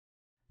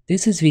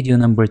This is video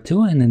number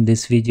 2, and in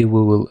this video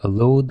we will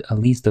load a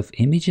list of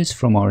images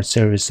from our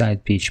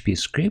server-side PHP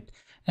script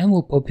and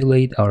we'll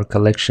populate our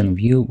collection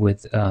view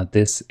with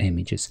these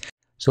images.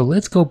 So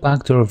let's go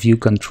back to our view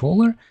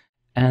controller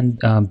and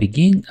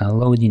begin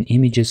loading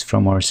images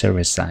from our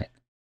server side.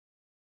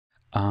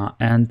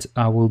 And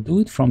I will do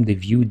it from the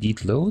view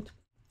load.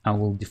 I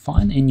will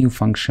define a new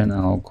function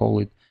and I'll call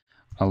it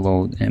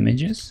load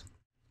images.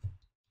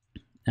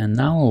 And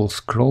now I'll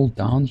scroll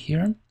down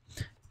here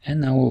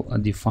and I will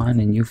define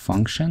a new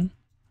function,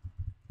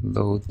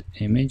 load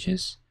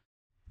images,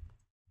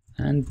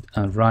 and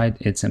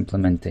write its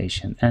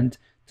implementation. And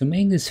to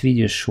make this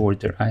video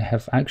shorter, I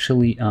have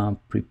actually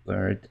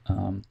prepared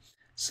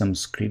some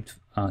script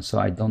so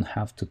I don't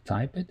have to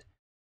type it,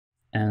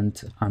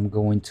 and I'm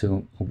going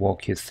to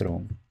walk you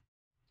through.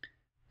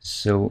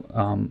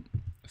 So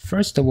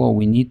first of all,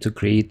 we need to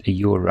create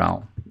a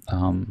URL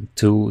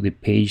to the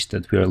page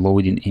that we are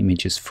loading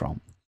images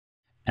from.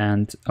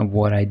 And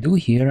what I do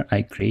here,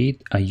 I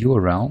create a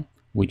URL,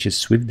 which is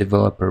Swift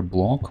developer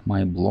blog,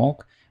 my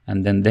blog,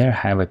 and then there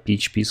I have a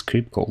PHP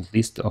script called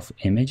list of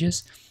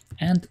images.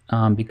 And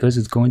because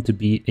it's going to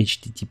be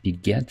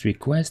HTTP GET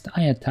request,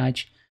 I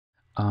attach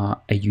a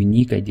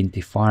unique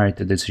identifier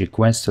to this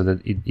request so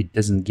that it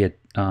doesn't get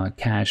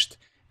cached,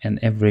 and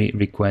every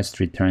request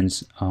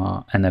returns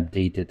an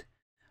updated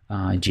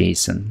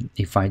JSON.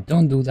 If I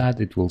don't do that,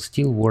 it will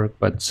still work,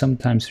 but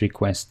sometimes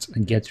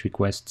GET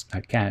requests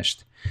are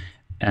cached.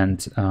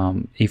 And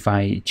if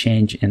I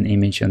change an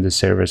image on the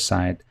server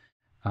side,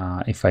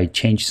 if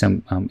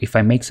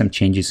I make some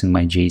changes in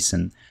my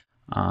JSON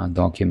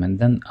document,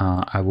 then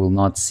I will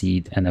not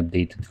see an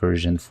updated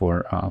version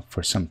for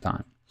some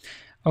time.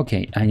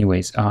 Okay,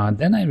 anyways,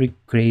 then I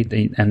create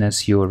an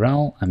NS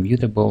URL, a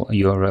mutable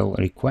URL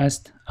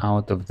request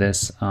out of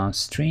this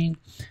string,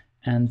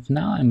 and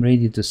now I'm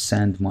ready to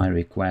send my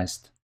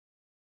request.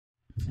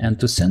 And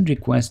to send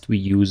request, we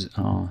use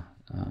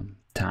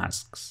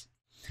tasks.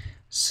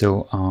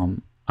 So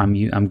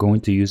I'm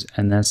going to use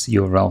NS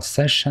URL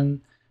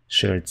session,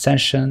 shared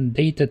session,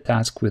 data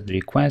task with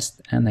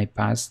request, and I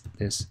pass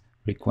this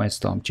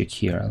request object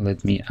here.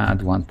 Let me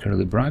add one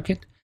curly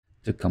bracket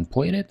to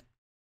complete it.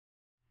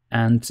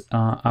 And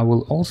I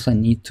will also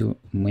need to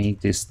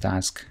make this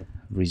task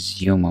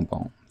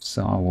resumable.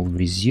 So I will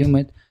resume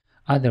it,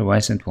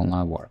 otherwise it will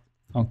not work.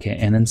 Okay,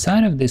 and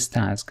inside of this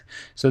task,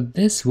 so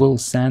this will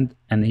send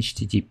an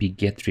HTTP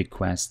GET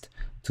request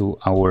to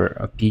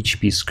our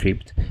PHP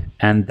script,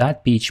 and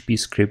that PHP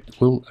script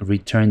will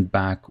return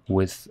back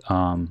with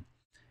a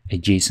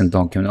JSON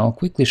document. I'll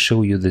quickly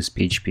show you this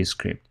PHP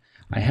script.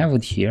 I have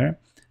it here.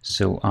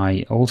 So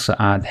I also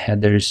add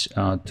headers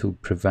to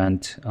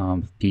prevent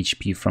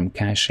PHP from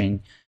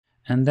caching.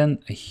 And then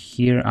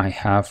here I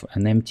have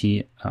an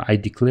empty, I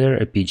declare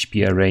a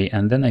PHP array,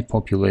 and then I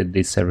populate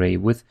this array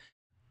with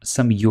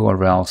some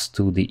URLs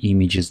to the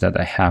images that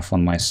I have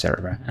on my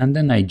server. And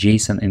then I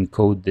JSON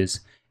encode this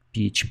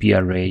PHP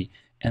array,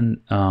 and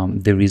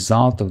the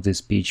result of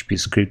this PHP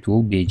script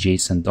will be a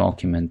JSON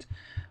document.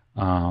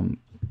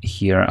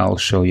 Here I'll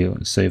show you.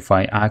 So if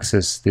I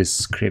access this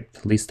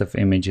script list of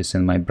images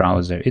in my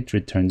browser, it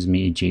returns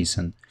me a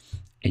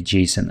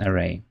JSON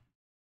array.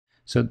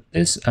 So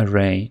this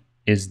array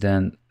is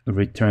then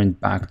returned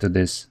back to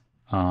this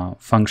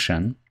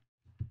function,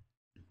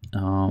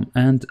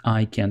 and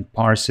I can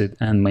parse it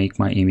and make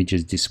my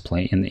images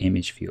display in the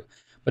image view.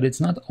 But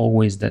it's not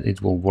always that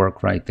it will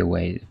work right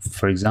away.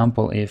 For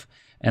example, if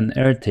an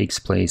error takes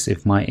place,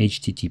 if my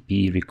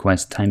HTTP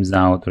request times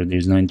out or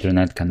there's no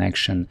internet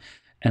connection,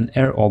 an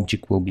error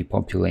object will be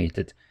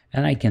populated,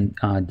 and I can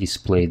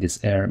display this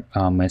error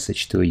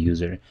message to a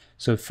user.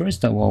 So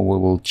first of all, we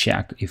will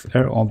check if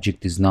error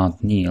object is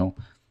not nil.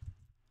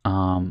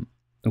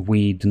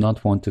 We do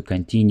not want to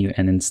continue,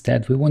 and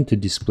instead we want to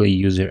display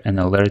user an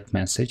alert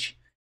message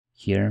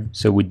here.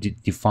 So we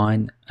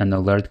define an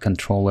alert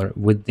controller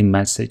with the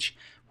message,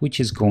 which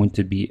is going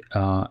to be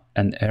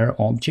an error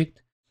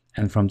object,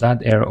 and from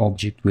that error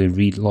object we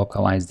read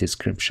localized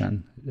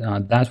description.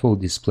 That will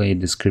display a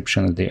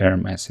description of the error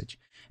message.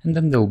 And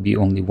then there will be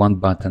only one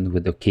button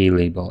with OK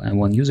label, and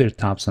when user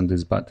taps on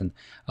this button,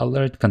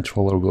 alert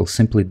controller will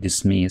simply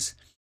dismiss,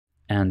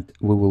 and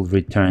we will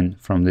return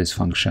from this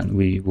function.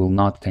 We will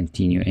not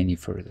continue any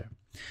further.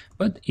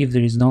 But if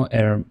there is no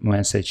error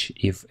message,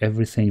 if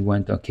everything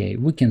went okay,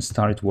 we can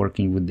start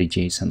working with the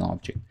JSON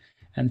object.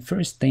 And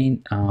first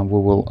thing, we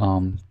will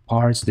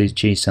parse this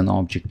JSON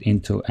object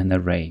into an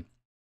array.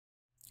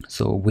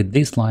 So with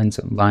this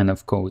line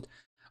of code,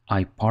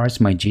 I parse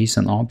my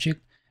JSON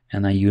object,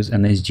 and I use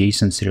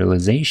NSJSON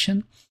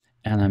serialization,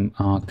 and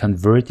I'm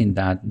converting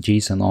that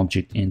JSON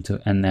object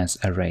into NS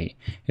array.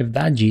 If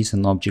that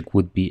JSON object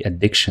would be a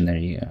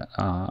dictionary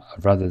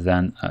rather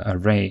than an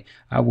array,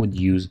 I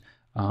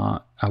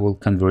will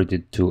convert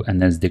it to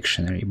NS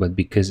dictionary, but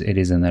because it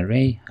is an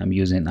array, I'm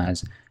using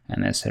as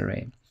NS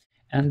array.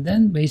 And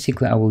then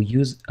basically I will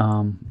use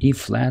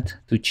iflat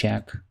to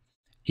check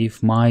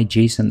if my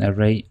JSON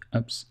array,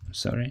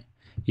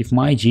 if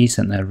my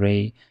JSON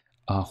array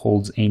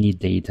holds any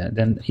data,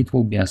 then it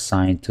will be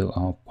assigned to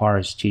our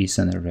parse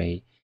JSON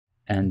array,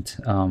 and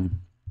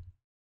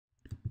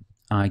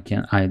I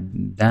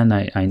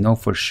know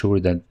for sure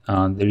that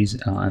there is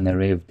an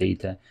array of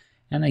data,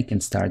 and I can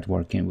start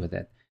working with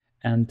it.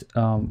 And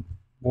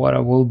what I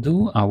will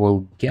do, I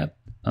will get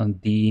I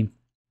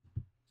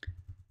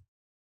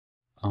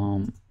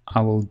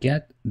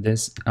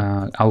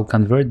will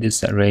convert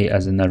this array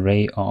as an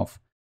array of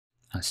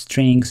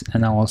strings,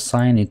 and I will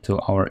assign it to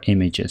our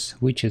images,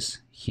 which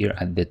is here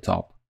at the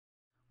top.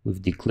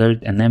 We've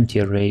declared an empty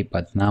array,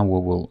 but now we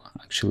will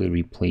actually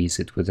replace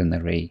it with an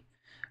array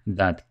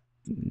that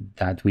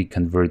we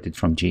converted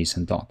from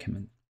JSON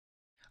document.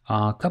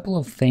 A couple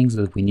of things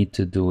that we need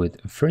to do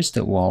it. First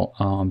of all,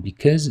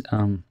 because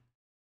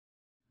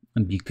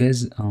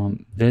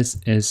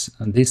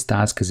this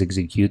task is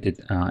executed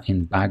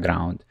in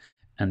background,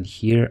 and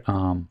here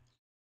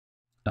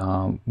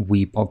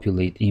we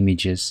populate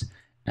images,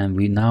 and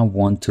we now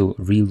want to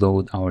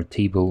reload our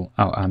table,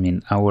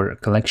 our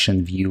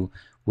collection view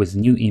with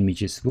new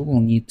images, we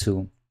will need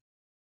to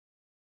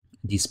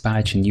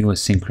dispatch a new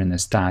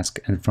asynchronous task,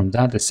 and from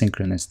that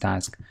asynchronous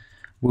task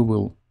we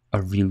will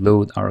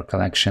reload our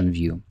collection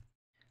view.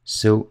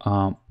 So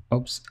I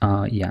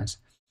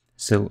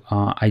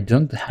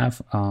don't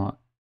have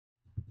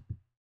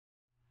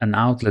an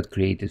outlet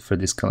created for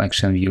this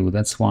collection view.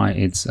 That's why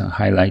it's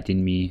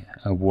highlighting me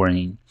a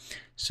warning.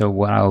 So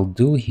what I'll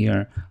do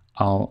here,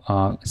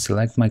 I'll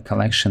select my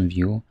collection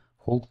view,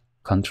 hold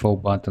Control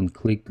button,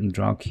 click and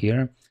drag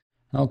here.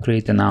 I'll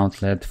create an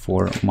outlet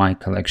for my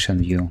collection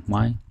view,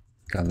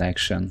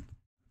 collection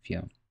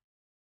view.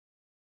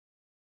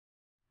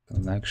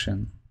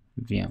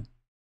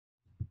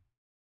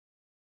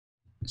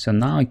 So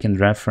now I can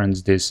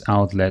reference this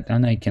outlet,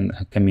 and I can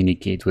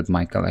communicate with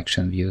my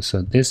collection view.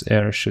 So this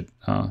error should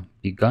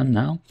be gone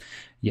now.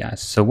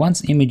 Yes, so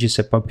once images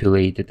are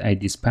populated, I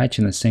dispatch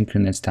an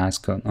asynchronous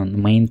task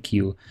on main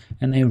queue,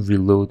 and I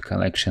reload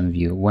collection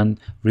view. When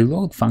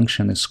reload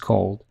function is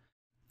called,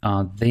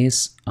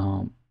 the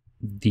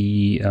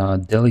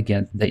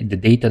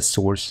data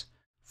source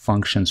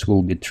functions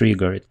will be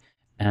triggered,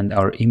 and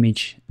our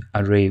image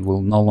array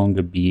will no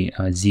longer be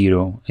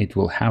 0. It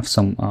will have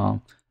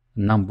some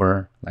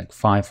number like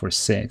 5 or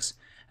 6,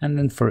 and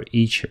then for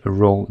each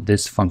row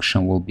this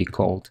function will be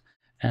called.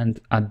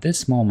 And at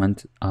this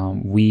moment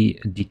we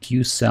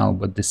dequeue cell,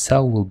 but the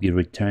cell will be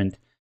returned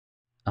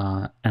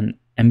an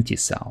empty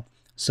cell.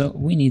 So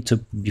we need to,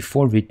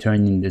 before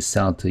returning the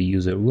cell to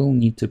user, we'll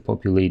need to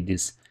populate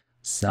this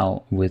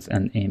cell with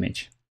an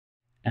image.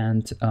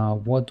 And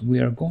what we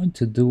are going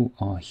to do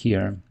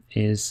here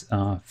is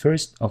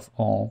first of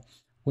all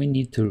we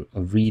need to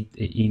read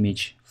the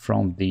image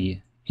from the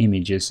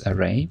images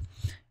array,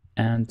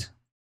 and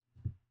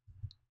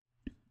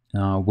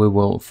we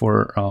will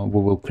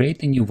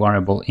create a new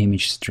variable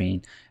image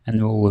string, and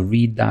we will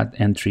read that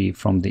entry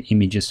from the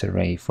images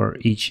array for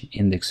each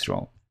index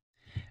row.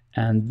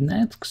 And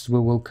next we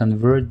will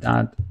convert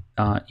that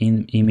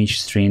in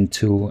image string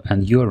to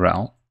an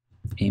URL,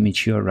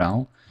 image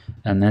URL,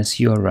 an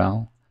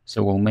SURL.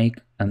 So we'll make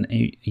an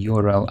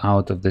URL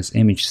out of this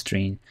image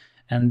string,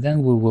 and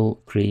then we will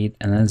create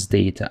an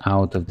SData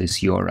out of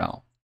this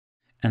URL.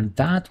 And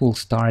that will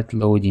start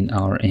loading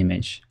our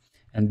image.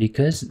 And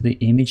because the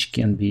image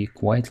can be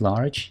quite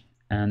large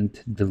and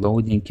the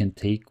loading can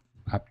take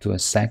up to a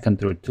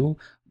second or two,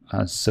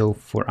 so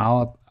for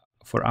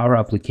our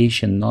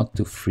application not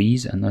to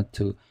freeze and not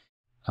to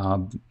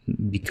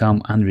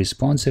become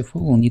unresponsive,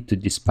 we will need to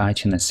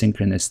dispatch an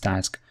asynchronous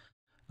task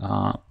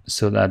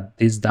so that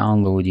this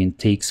downloading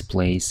takes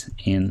place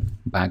in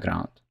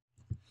background.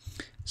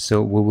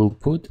 So we will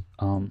put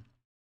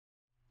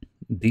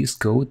this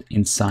code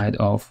inside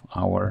of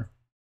our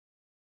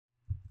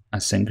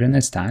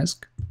asynchronous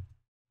task,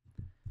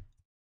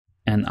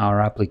 and our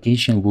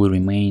application will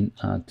remain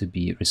to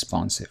be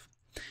responsive.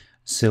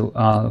 So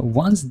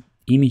once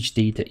image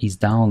data is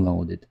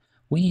downloaded,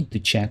 we need to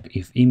check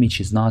if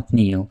image is not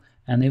nil,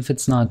 and if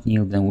it's not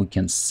nil, then we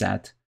can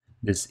set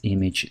this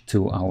image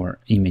to our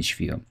image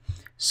view.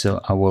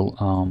 So I will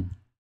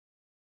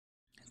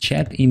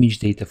check image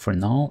data for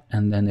null,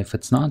 and then if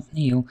it's not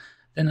nil,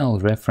 then I'll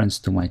reference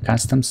to my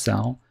custom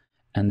cell,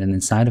 and then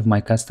inside of my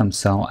custom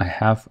cell I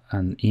have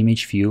an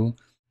image view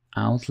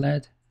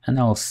outlet, and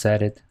I'll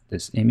set it,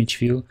 this image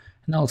view,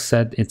 and I'll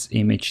set its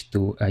image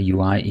to a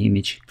UI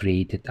image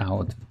created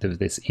out of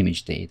this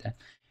image data.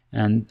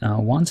 And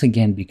once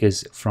again,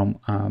 because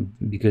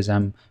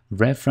I'm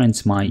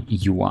reference my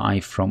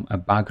UI from a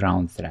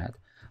background thread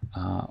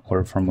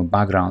or from a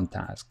background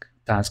task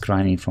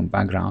running from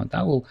background,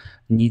 I will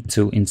need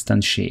to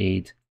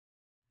instantiate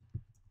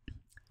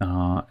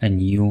a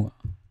new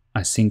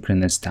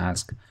asynchronous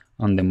task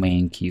on the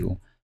main queue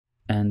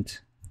and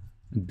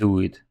do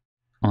it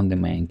on the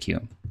main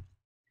queue.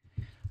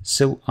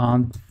 So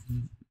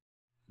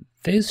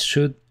this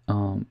should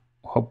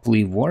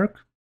hopefully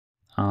work.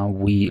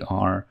 We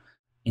are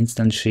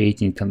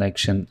instantiating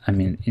collection,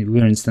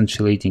 we're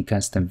instantiating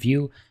custom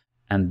view,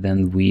 and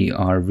then we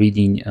are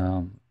reading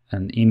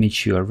an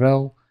image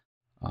URL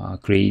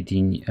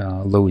creating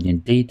loading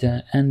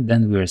data, and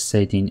then we are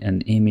setting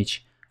an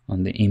image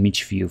on the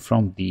image view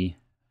from the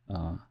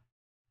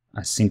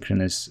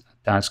asynchronous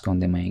task on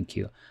the main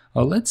queue.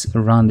 Let's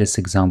run this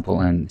example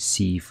and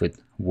see if it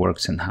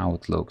works and how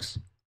it looks.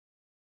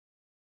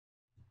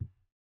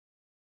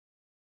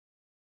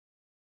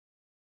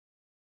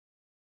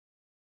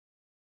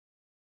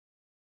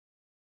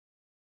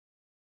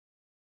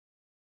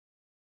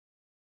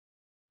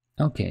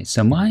 Okay,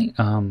 so my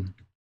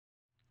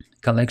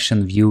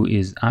collection view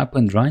is up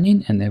and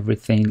running and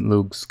everything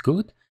looks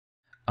good.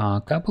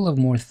 A couple of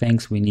more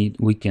things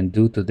we can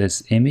do to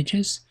these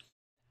images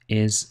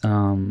is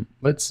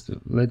let's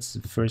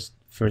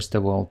first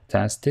of all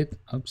test it.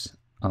 Oops.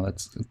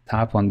 Let's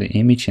tap on the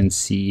image and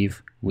see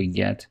if we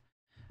get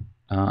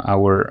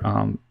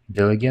our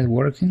delegate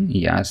working.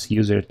 Yes,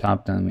 user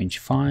tapped on image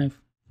 5.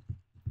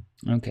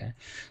 Okay,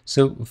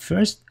 so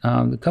first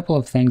a couple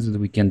of things that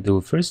we can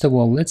do. First of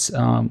all, let's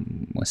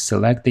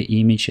select the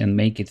image and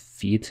make it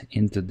fit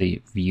into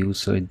the view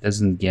so it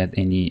doesn't get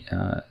any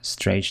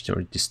stretched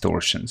or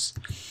distortions.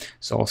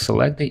 So I'll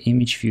select the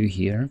image view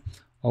here,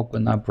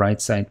 open up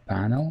right side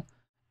panel,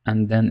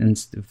 and then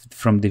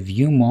from the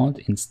view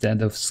mode,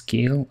 instead of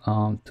scale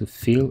to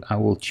fill, I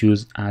will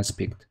choose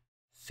aspect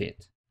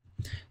fit.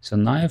 So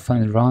now if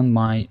I run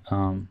my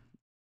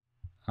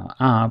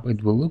app,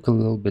 it will look a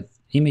little bit,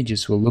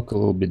 images will look a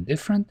little bit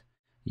different.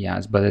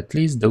 Yes, but at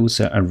least those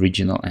are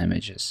original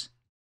images.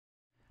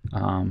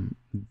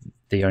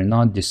 They are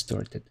not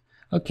distorted.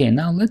 Okay,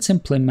 now let's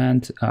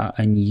implement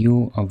a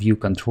new view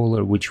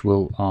controller which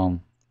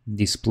will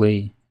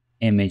display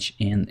image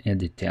in a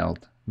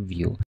detailed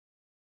view.